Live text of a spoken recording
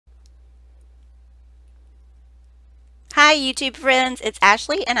Hi YouTube friends, it's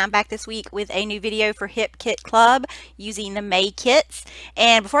Ashley and I'm back this week with a new video for Hip Kit Club using the May kits.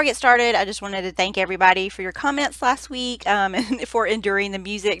 And before I get started, I just wanted to thank everybody for your comments last week and for enduring the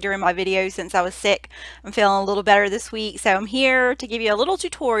music during my videos since I was sick. I'm feeling a little better this week, so I'm here to give you a little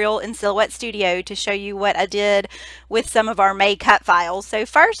tutorial in Silhouette Studio to show you what I did with some of our May cut files. So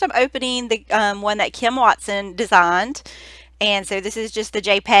first I'm opening the one that Kim Watson designed. And so this is just the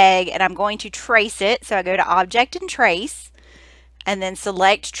JPEG and I'm going to trace it. So I go to Object and Trace and then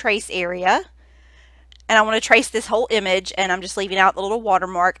select Trace Area. And I want to trace this whole image and I'm just leaving out the little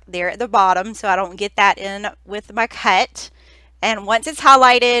watermark there at the bottom so I don't get that in with my cut. And once it's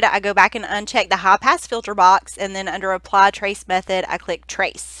highlighted, I go back and uncheck the high pass filter box and then under Apply Trace Method, I click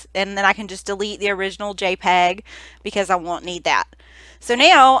Trace. And then I can just delete the original JPEG because I won't need that. So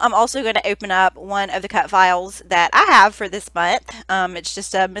now I'm also going to open up one of the cut files that I have for this month. It's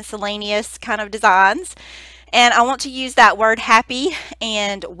just a miscellaneous kind of designs. And I want to use that word happy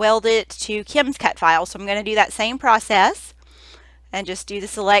and weld it to Kim's cut file. So I'm going to do that same process and just do the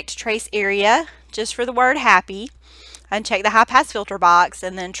select trace area just for the word happy. Uncheck the high pass filter box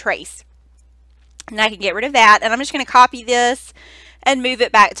and then trace. And I can get rid of that. And I'm just going to copy this and move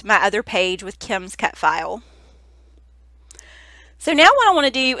it back to my other page with Kim's cut file. So now what I want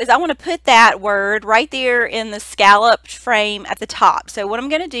to do is I want to put that word right there in the scalloped frame at the top. So what I'm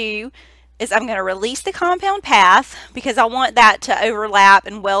going to do is I'm going to release the compound path because I want that to overlap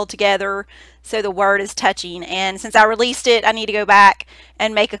and weld together so the word is touching. And since I released it, I need to go back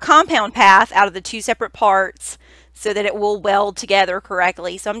and make a compound path out of the two separate parts so that it will weld together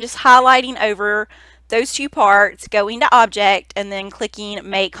correctly. So I'm just highlighting over those two parts, going to Object, and then clicking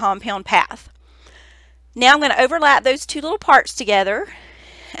Make Compound Path. Now I'm going to overlap those two little parts together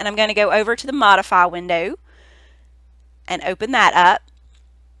and I'm going to go over to the Modify window and open that up,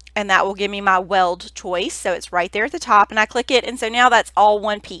 and that will give me my weld choice. So it's right there at the top and I click it, and so now that's all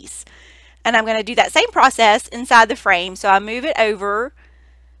one piece. And I'm going to do that same process inside the frame. So I move it over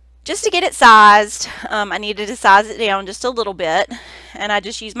just to get it sized. I needed to size it down just a little bit, and I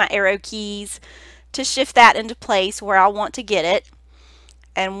just use my arrow keys to shift that into place where I want to get it.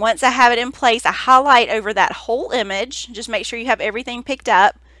 And once I have it in place, I highlight over that whole image. Just make sure you have everything picked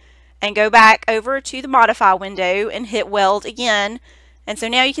up and go back over to the Modify window and hit Weld again. And so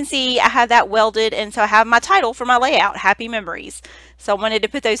now you can see I have that welded, and so I have my title for my layout, Happy Memories. So I wanted to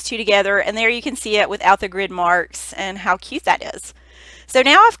put those two together, and there you can see it without the grid marks and how cute that is. So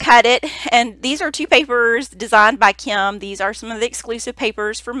now I've cut it, and these are two papers designed by Kim. These are some of the exclusive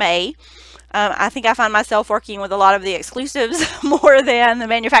papers for May. I think I find myself working with a lot of the exclusives more than the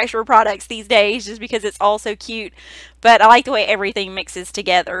manufacturer products these days just because it's all so cute. But I like the way everything mixes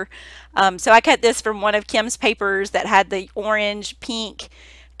together. So I cut this from one of Kim's papers that had the orange, pink,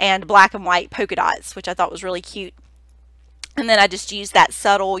 and black and white polka dots, which I thought was really cute. And then I just used that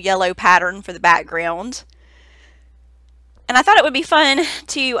subtle yellow pattern for the background. And I thought it would be fun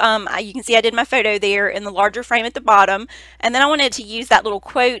to, you can see I did my photo there in the larger frame at the bottom. And then I wanted to use that little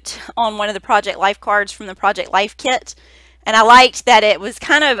quote on one of the Project Life cards from the Project Life kit. And I liked that it was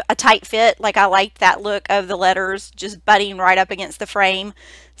kind of a tight fit. Like I liked that look of the letters just butting right up against the frame.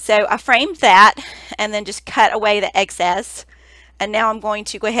 So I framed that and then just cut away the excess. And now I'm going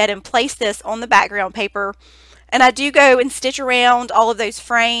to go ahead and place this on the background paper. And I do go and stitch around all of those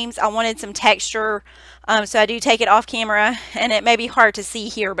frames. I wanted some texture, so I do take it off camera, and it may be hard to see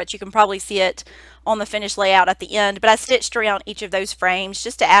here, but you can probably see it on the finished layout at the end. But I stitched around each of those frames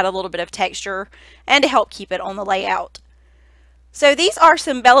just to add a little bit of texture and to help keep it on the layout. So these are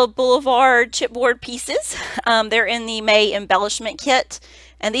some Bella Boulevard chipboard pieces. They're in the May embellishment kit.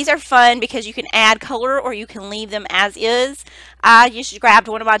 And these are fun because you can add color or you can leave them as is. I just grabbed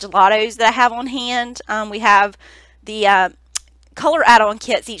one of my gelatos that I have on hand. We have the color add-on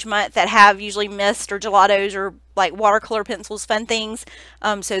kits each month that have usually mist or gelatos or like watercolor pencils, fun things.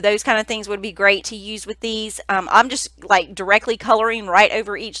 So those kind of things would be great to use with these. I'm just like directly coloring right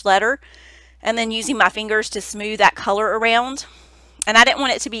over each letter and then using my fingers to smooth that color around. And I didn't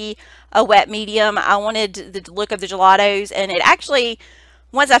want it to be a wet medium. I wanted the look of the gelatos, and it actually,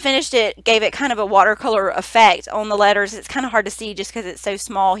 once I finished it, gave it kind of a watercolor effect on the letters. It's kind of hard to see just because it's so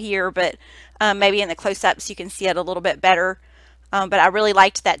small here, but maybe in the close-ups you can see it a little bit better. But I really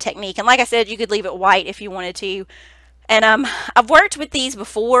liked that technique. And like I said, you could leave it white if you wanted to. And I've worked with these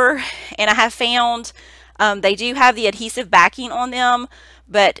before, and I have found they do have the adhesive backing on them,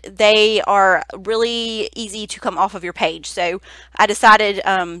 but they are really easy to come off of your page. So I decided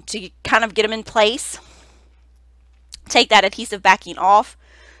to kind of get them in place, take that adhesive backing off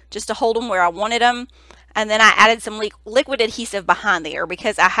just to hold them where I wanted them, and then I added some liquid adhesive behind there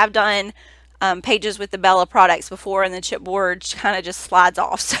because I have done pages with the Bella products before, and the chipboard kind of just slides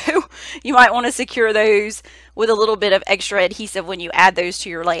off. So you might want to secure those with a little bit of extra adhesive when you add those to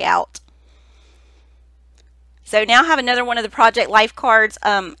your layout. So now I have another one of the Project Life cards.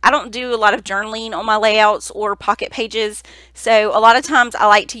 I don't do a lot of journaling on my layouts or pocket pages, so a lot of times I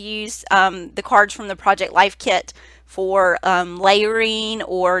like to use the cards from the Project Life kit for layering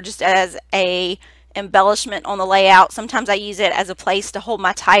or just as a embellishment on the layout. Sometimes I use it as a place to hold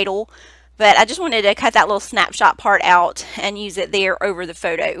my title, but I just wanted to cut that little snapshot part out and use it there over the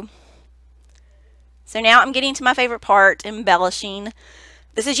photo. So now I'm getting to my favorite part, embellishing.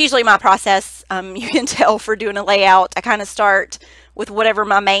 This is usually my process. You can tell for doing a layout, I kind of start with whatever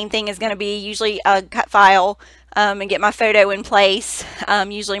my main thing is going to be, usually a cut file, and get my photo in place,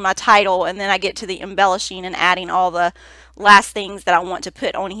 usually my title, and then I get to the embellishing and adding all the last things that I want to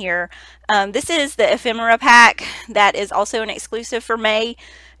put on here. This is the ephemera pack that is also an exclusive for May,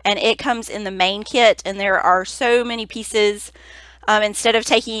 and it comes in the main kit, and there are so many pieces. Instead of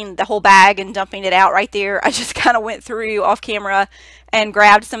taking the whole bag and dumping it out right there, I just kind of went through off camera and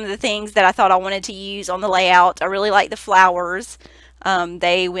grabbed some of the things that I thought I wanted to use on the layout. I really like the flowers.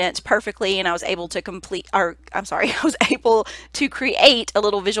 They went perfectly, and I was able to I was able to create a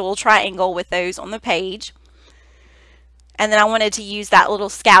little visual triangle with those on the page. And then I wanted to use that little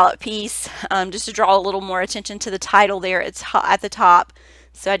scallop piece just to draw a little more attention to the title there. It's at the top,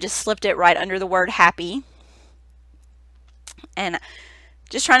 so I just slipped it right under the word happy. And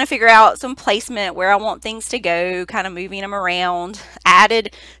just trying to figure out some placement where I want things to go, kind of moving them around.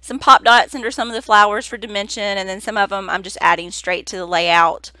 Added some pop dots under some of the flowers for dimension, and then some of them I'm just adding straight to the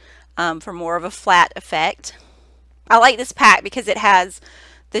layout for more of a flat effect. I like this pack because it has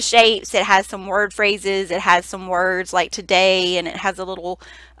the shapes, it has some word phrases, it has some words like today, and it has a little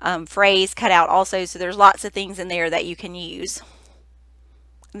phrase cut out also, so there's lots of things in there that you can use.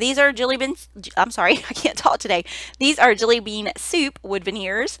 These are I can't talk today. These are Jelly Bean Soup wood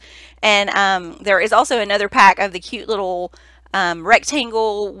veneers, and there is also another pack of the cute little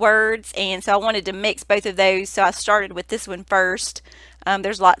rectangle words, and so I wanted to mix both of those, so I started with this one first.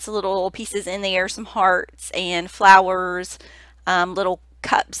 There's lots of little pieces in there, some hearts and flowers, little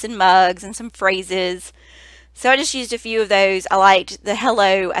cups and mugs, and some phrases. So I just used a few of those. I liked the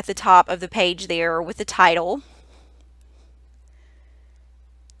hello at the top of the page there with the title.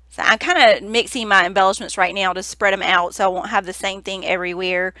 So I'm kind of mixing my embellishments right now to spread them out so I won't have the same thing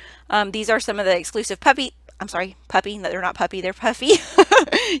everywhere. These are some of the exclusive puppy. No, they're not puppy, they're puffy.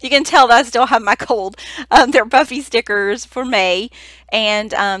 You can tell that I still have my cold. They're puffy stickers for May.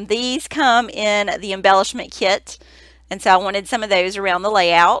 And these come in the embellishment kit. And so I wanted some of those around the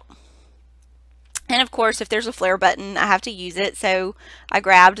layout. And of course, if there's a flare button, I have to use it. So I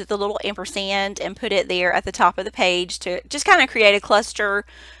grabbed the little ampersand and put it there at the top of the page to just kind of create a cluster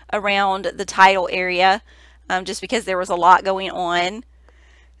around the title area, just because there was a lot going on.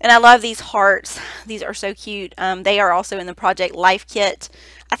 And I love these hearts. These are so cute. They are also in the Project Life kit.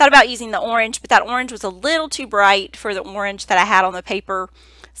 I thought about using the orange, but that orange was a little too bright for the orange that I had on the paper.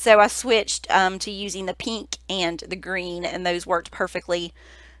 So I switched to using the pink and the green, and those worked perfectly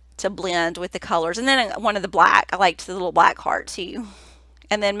to blend with the colors. And then one of the black, I liked the little black heart too.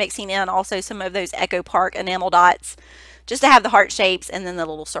 And then mixing in also some of those Echo Park enamel dots just to have the heart shapes, and then the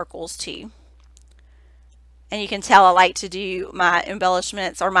little circles too. And you can tell I like to do my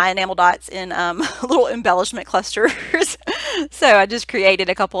embellishments or my enamel dots in little embellishment clusters. So I just created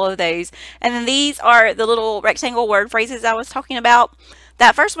a couple of those. And then these are the little rectangle word phrases I was talking about.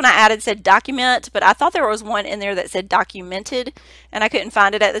 That first one I added said document, but I thought there was one in there that said documented, and I couldn't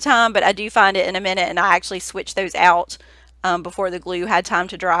find it at the time, but I do find it in a minute, and I actually switched those out before the glue had time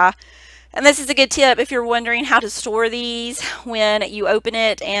to dry. And this is a good tip if you're wondering how to store these when you open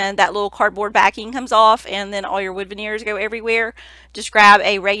it and that little cardboard backing comes off and then all your wood veneers go everywhere. Just grab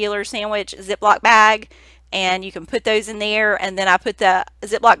a regular sandwich Ziploc bag, and you can put those in there. And then I put the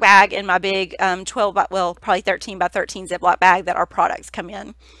Ziploc bag in my big probably 13 by 13 Ziploc bag that our products come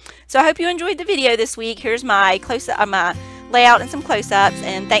in. So I hope you enjoyed the video this week. Here's my close-up, my layout and some close-ups,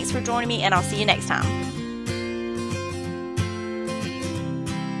 and thanks for joining me, and I'll see you next time.